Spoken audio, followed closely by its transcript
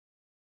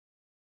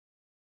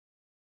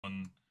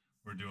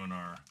We're doing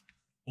our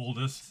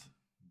oldest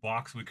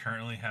box we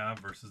currently have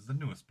versus the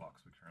newest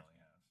box we currently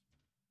have.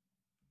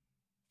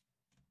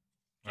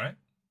 All right.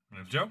 My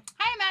name's Joe.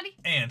 Hi, Maddie.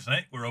 And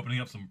tonight we're opening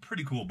up some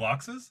pretty cool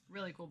boxes.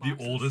 Really cool boxes.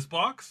 The oldest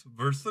box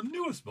versus the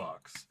newest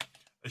box.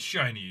 A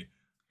shiny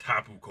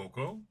Topu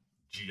Koko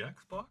GX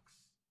box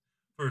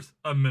versus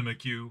a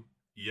Mimikyu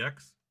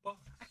EX box.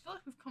 I feel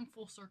like we've come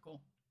full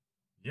circle.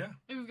 Yeah.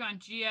 Maybe we've gone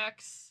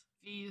GX,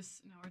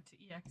 V's, now we're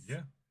to EX.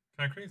 Yeah.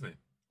 Kind of crazy.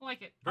 I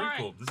like it. Very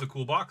cool. This is a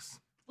cool box.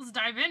 Let's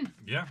dive in.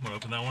 Yeah. Want to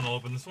open that one? I'll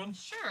open this one.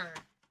 Sure.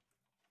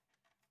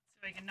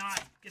 So I can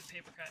not get the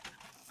paper cut.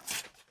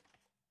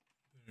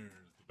 There's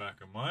the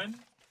back of mine.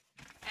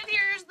 And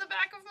here's the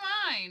back of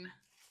mine.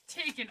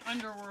 Take an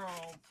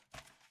underworld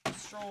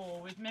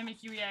stroll with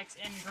Mimikyu EX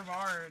and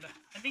Gravard.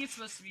 I think it's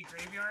supposed to be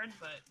Graveyard,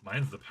 but...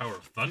 Mine's the power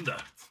of thunder.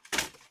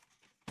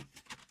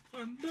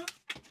 Thunder.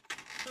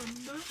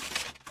 Thunder.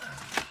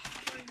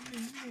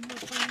 Lightning in the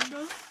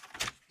thunder.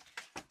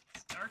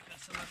 It's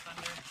darkness in the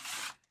thunder.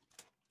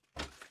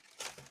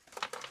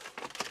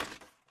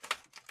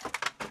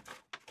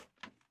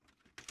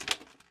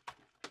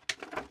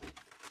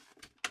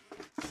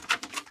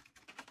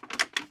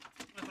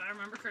 If I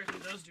remember correctly,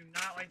 those do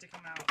not like to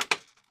come out.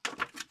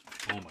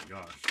 Oh my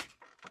gosh.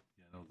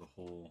 Yeah, no, the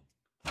whole...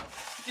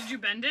 Did you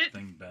bend it?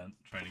 Thing bent,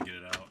 trying to get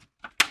it out.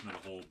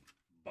 The whole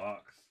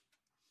box.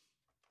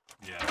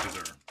 Yeah, because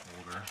they're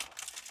older.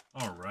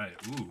 Alright,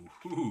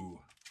 ooh.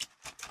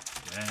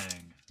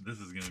 Dang, this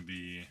is going to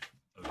be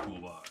a cool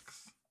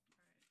box.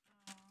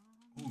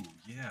 Ooh,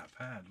 yeah,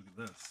 pad, look at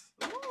this.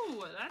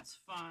 Ooh, that's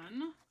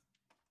fun.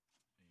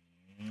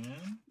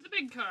 And... The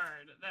big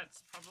card.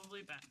 That's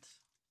probably bent.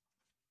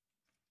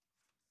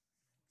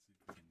 let's see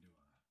if we can do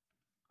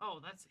a... Oh,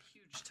 that's a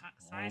huge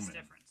size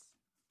difference.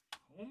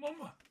 Oh, mama.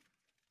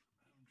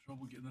 I'm having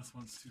trouble getting this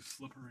one. It's too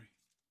slippery.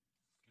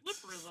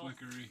 Slippery little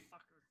slickery.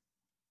 fucker.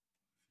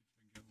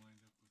 See if I can get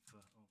lined up with the...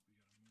 oh, we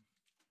gotta move.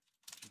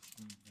 Just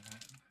move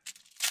that.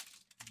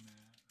 And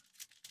that.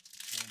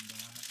 Hold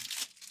that.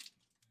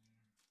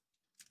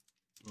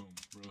 There. Boom.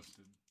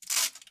 Roasted.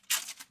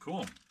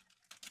 Cool.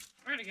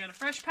 Alright, I got a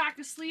fresh pack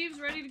of sleeves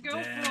ready to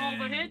go for all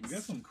the hits. We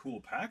got some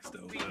cool packs,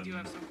 though. We do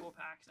have some cool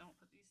packs. Don't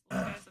put these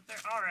little guys up there.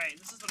 Alright,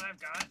 this is what I've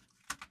got.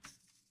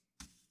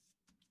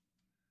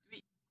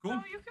 Cool.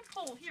 Oh, you can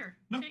pull. Here.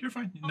 No, take, you're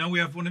fine. oh. Now we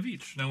have one of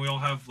each. Now we all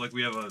have, like,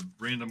 we have a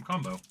random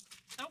combo.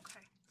 Okay.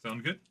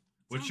 Sound good?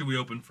 What should we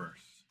open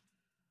first?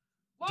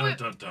 Well, Dun,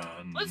 dun,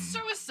 dun. let's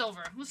start with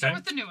silver. Let's start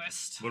with the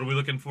newest. What are we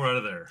looking for out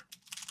of there?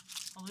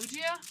 A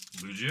Lugia?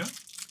 Lugia?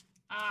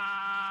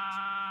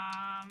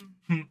 I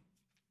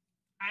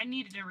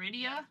need an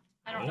Iridia.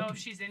 I don't know if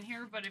she's in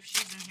here, but if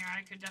she's in here,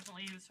 I could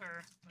definitely use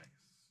her. Nice.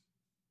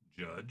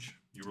 Judge.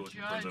 You were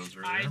looking Judge. for those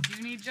earlier. I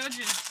do need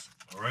judges.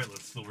 All right,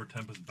 let's Silver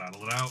Tempest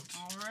battle it out.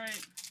 All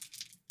right.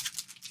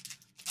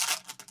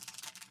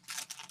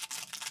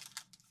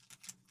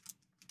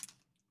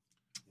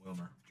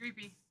 Wilmer.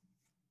 Dreepy.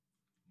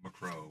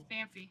 Macro.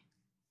 Bamfy.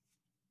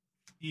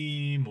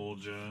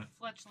 Emolja.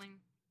 Fletchling.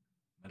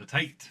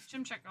 Meditite.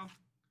 Chimcheko.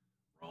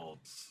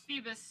 Ralts.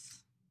 Phoebus.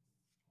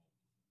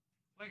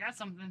 Oh, I got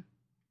something.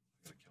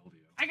 I got a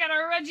Keldeo. I got a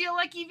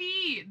Regieleki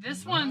V.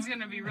 This one's going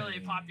to be really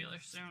popular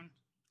soon.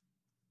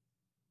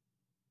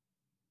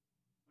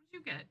 What did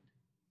you get?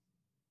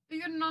 Oh,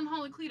 you got a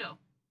non-Holocleto.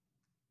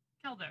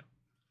 Keldo.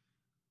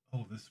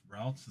 Oh, this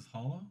Ralts is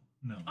hollow?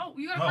 No. Oh,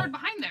 you got a card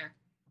behind there.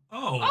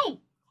 Oh. Oh.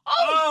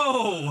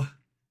 Oh.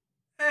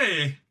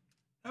 Hey.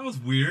 That was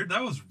weird.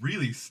 That was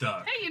really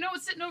stuck. Hey, you know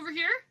what's sitting over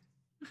here?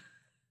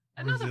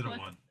 Where's Another the one. other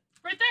one?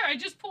 Right there. I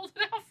just pulled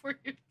it out for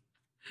you.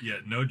 Yeah,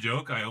 no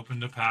joke. I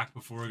opened a pack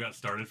before we got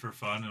started for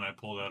fun, and I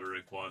pulled out a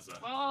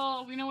Rayquaza.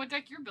 Well, we know what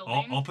deck you're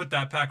building. I'll put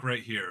that pack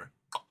right here.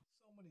 So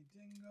many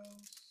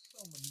dingoes,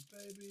 so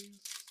many babies.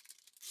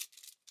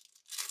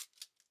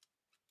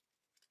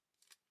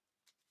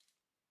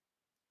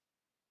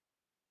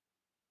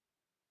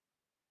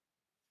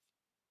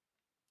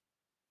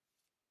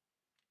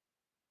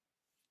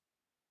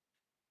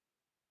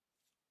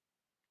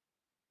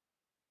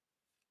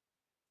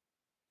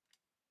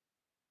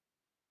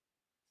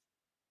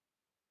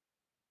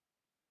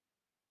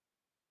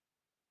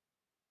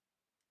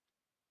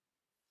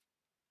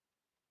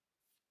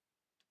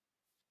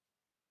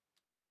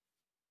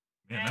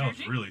 Man, that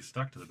was really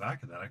stuck to the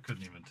back of that. I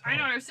couldn't even tell. I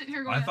know. I was sitting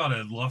here going. I thought I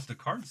had lost a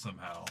card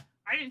somehow.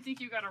 I didn't think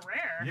you got a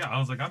rare. Yeah, I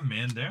was like, I'm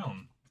man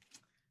down.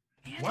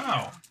 Man wow.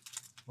 down.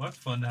 Well, that's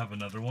fun to have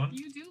another one.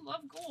 You do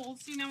love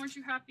gold. See, now aren't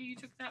you happy you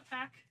took that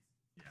pack?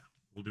 Yeah,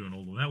 we'll do an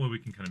old one. That way we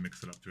can kind of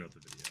mix it up throughout the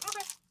video.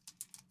 Okay.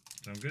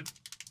 Sound good?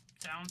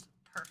 Sounds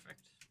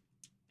perfect.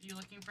 Are you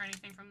looking for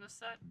anything from this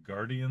set?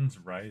 Guardians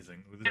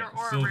Rising. With Or a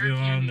rare Sylveon,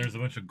 candy. there's a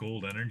bunch of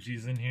gold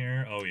energies in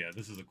here. Oh yeah,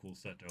 this is a cool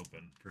set to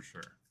open, for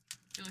sure.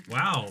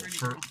 Wow,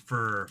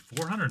 for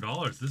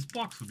 $400, this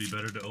box would be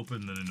better to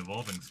open than an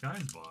Evolving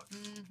Skies box.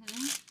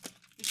 Mm-hmm.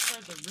 These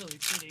cards are really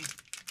pretty.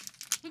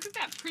 Look at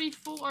that pretty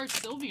full art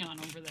Sylveon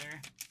over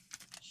there.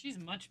 She's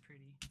much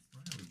pretty.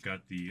 Right, we've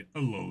got the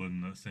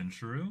Alolan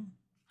Sandshrew,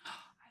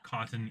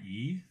 Cotton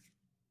E,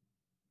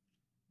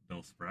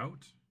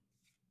 Bellsprout,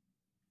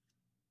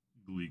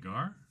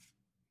 Gligar.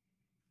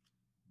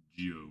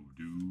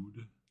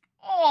 Geodude.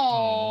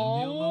 Oh,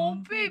 the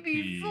alone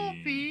baby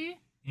Volpe. Volpe.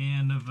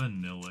 And a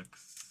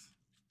Vanillix.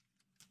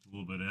 A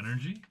little bit of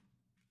energy.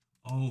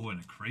 Oh,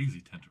 and a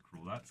crazy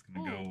Tentacruel. That's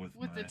going to go with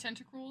my the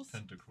tentacles.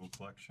 Tentacruel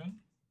collection.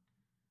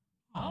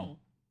 Oh.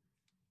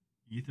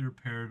 Ether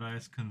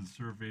Paradise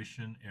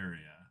Conservation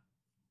Area.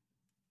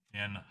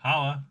 And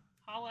Holla.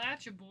 Holla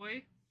at you,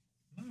 boy.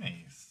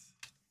 Nice.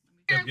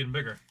 Kept getting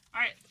bigger.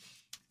 Alright.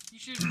 You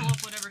should pull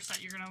up whatever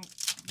set you're gonna.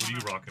 What are you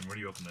rocking? What are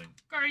you opening?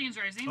 Guardians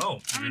Rising. Oh,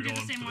 I'm you're gonna do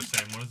going the same for one. the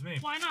same one as me.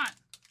 Why not?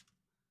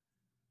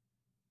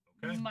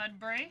 Okay.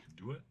 Mudbray.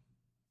 Do it.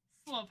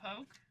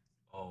 Slowpoke.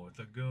 Oh, it's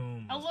a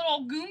Goom. A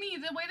little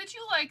Goomy, the way that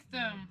you like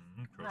them.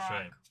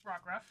 Crochet.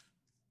 Rockruff.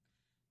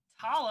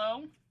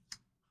 Talo.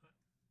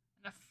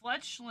 And a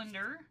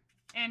Fletchlander.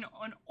 And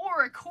an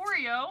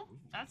Oricorio.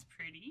 That's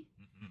pretty.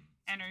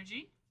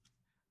 Energy.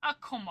 A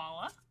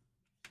Komala.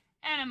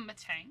 And a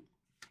Matang.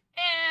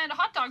 And a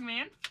Hot Dog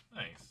Man.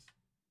 Nice.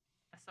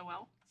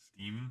 SOL.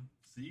 Steam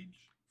Siege?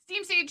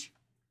 Steam Siege.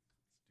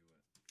 Let's do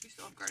it. We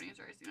still have Guardians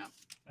Rising up.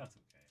 That's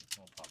okay.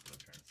 I'll pop it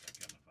up here in a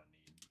second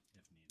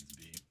if needs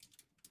be.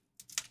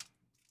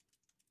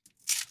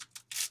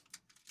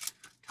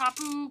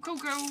 Topu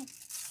Koko.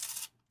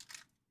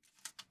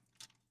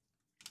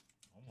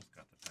 Almost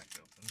got the pack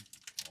open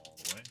all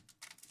the way.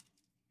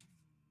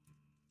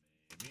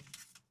 Maybe.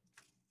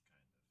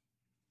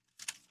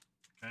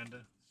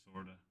 Kinda.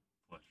 Sorta.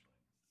 Fletchling.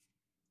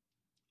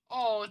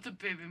 Oh, it's a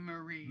baby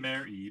Marie.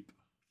 Mareep.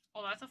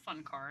 Oh, that's a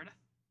fun card.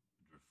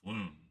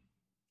 Drifloon.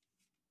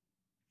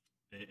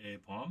 AA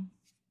Palm.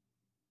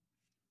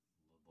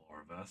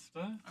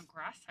 Larvesta. A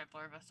grass type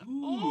Larvesta.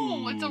 Ooh.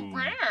 Oh, it's a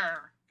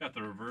rare. Got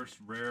the reverse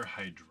rare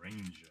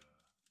Hydrangea.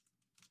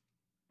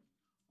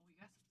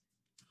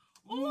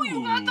 Oh,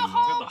 you got the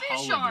Hollow Hollow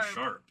Bisharp.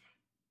 Bisharp.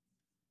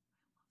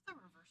 The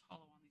reverse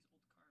hollow on these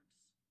old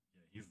cards.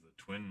 Yeah, he's the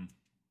twin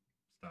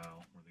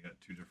style where they got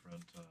two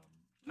different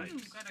types.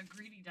 Ooh, got a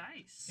greedy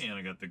dice. And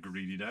I got the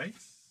Greedy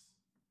Dice.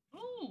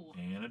 Ooh.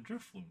 And a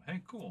Drifloon.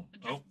 Hey, cool.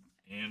 Oh,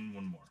 and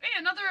one more. Hey,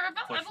 another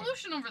Fletchling.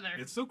 evolution over there.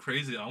 It's so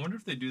crazy. I wonder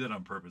if they do that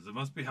on purpose. It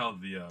must be how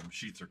the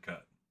sheets are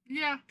cut.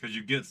 Yeah. Because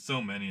you get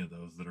so many of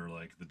those that are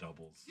like the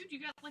doubles. Dude, you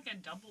got like a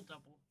double.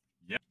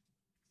 Yeah.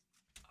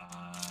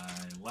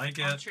 I like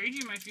I'll it. trade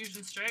you my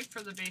Fusion Strike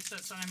for the base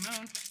set Sun and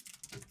Moon.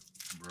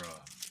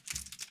 Bruh.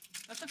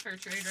 That's a fair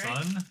trade,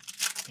 right? Sun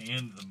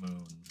and the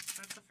moon.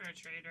 That's a fair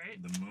trade,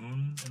 right? The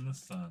moon and the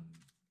sun.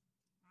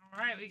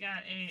 Alright, we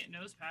got a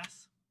Nose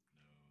Pass.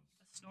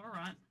 A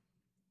Snorunt.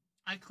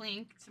 A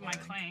Clink to my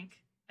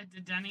Clank. A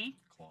Dedenne.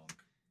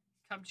 Clonk.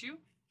 Cubchoo.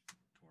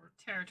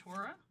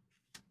 Terratora.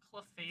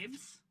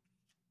 Clefabes.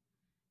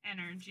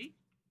 Energy.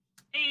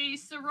 A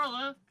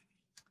Corolla.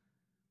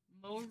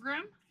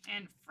 Mogrim.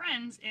 And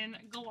Friends in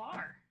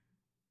Galar.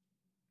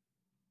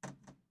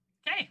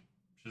 Okay.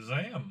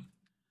 Shazam.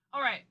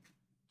 Alright.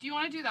 Do you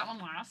want to do that one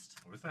last?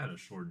 I wish I had a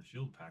Sword and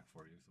Shield pack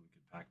for you so we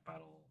could pack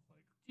battle like.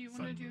 Do you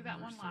want to Sun, do Moon, that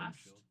or one Sword and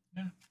last? Shield.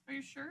 Yeah. Are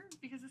you sure?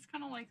 Because it's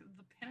kind of like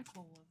the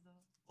pinnacle of the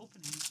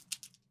opening.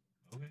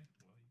 Okay.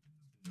 Well, you can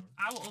open yours.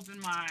 I will open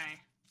my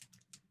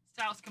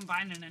Styles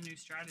Combined in a new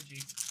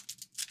strategy.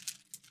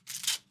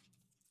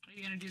 Are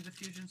you going to do the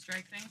Fusion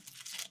Strike thing?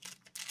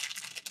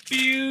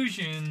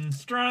 Fusion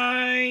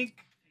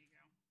Strike. There you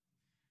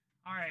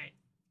go. Alright.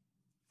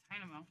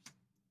 Dynamo.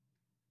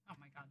 Oh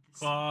my god.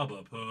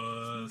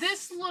 Clobopus.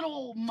 This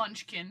little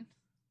munchkin.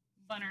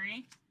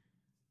 Bunnery.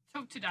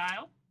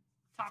 Totodile.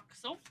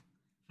 Toxel.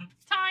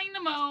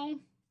 Dynamo.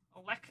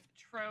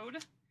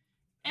 Electrode.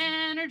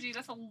 Energy.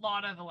 That's a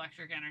lot of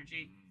electric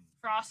energy.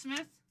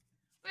 Frostmith.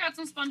 We got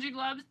some spongy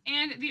gloves.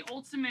 And the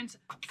ultimate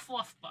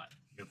fluff butt.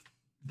 Yep.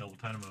 Double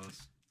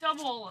Dynamos.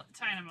 Double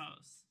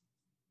Dynamos.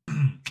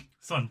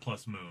 Sun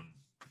plus moon.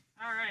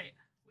 Alright.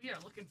 We are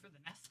looking for the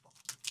nest ball.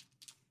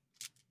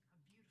 A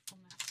beautiful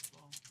nest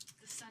ball.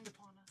 Descend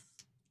upon us.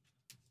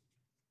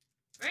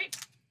 Right?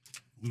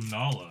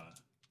 Lunala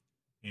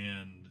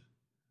and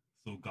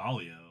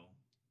Solgaleo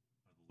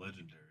are the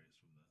legendaries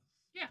from this.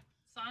 Yeah.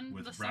 Sun,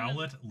 With the sun, and,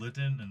 Rowlet,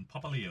 Litten, and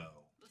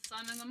Papaleo the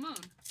sun and the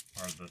moon.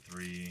 are the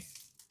three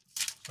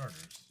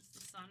starters. It's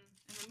the sun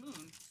and the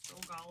moon.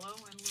 Solgaleo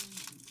and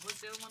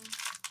what's the other one?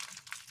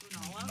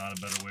 Lunala? Not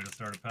a better way to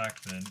start a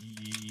pack than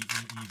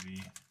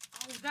Eevee.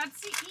 Oh,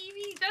 that's the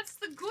Eevee. That's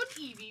the good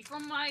Eevee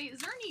from my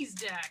Xerneas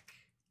deck.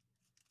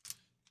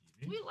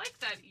 Eevee? We like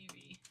that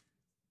Eevee.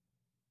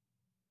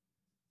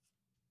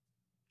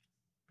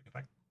 Pick a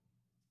pack.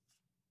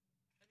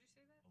 Did you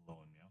say that? A low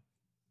and meow.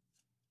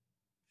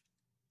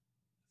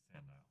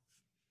 Sandile.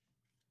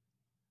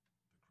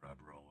 The Crab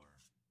Roller.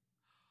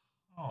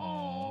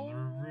 Oh, the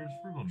reverse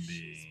Ribbon she's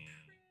Bee.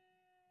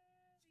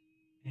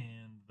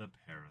 And the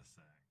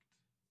Parasect.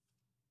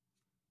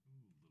 Ooh,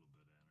 a little bit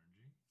of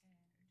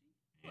energy.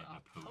 And a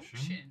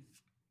potion.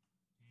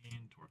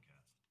 And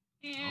Torcast.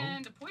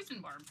 And a poison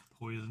barb.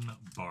 Poison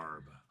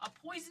Barb. A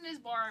poisonous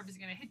barb is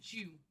gonna hit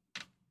you.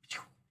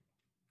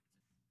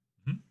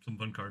 Some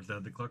fun cards to add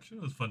to the collection.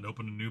 It was fun to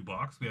open a new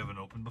box we haven't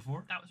opened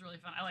before. That was really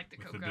fun. I like the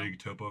With Coco. the big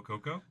Topu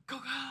Koko.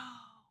 Coco!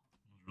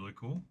 really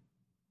cool.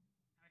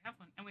 I have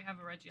one. And we have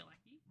a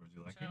Regieleki. Would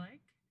you Which like I it?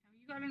 like. And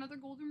you got another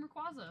golden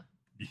Rayquaza.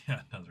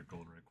 Yeah, another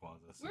gold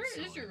Rayquaza. So Where is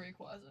silly. your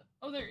Rayquaza?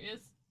 Oh, there he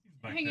is. He's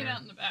back Hanging there.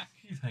 out in the back.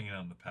 He's hanging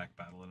out in the pack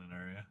battle in an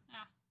area.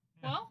 Ah.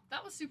 Yeah. Well,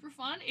 that was super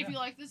fun. If Yeah. you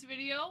like this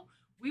video,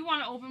 we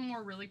want to open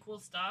more really cool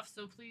stuff.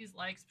 So please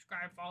like,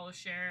 subscribe, follow,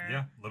 share.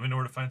 Yeah, let me know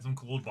where to find some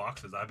cool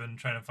boxes. I've been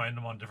trying to find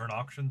them on different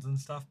auctions and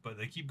stuff, but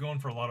they keep going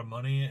for a lot of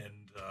money,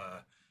 and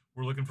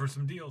we're looking for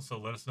some deals. So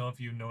let us know if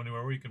you know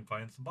anywhere where you can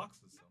find some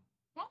boxes. So.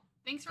 Well,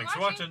 thanks for Thanks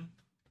watching. for watching.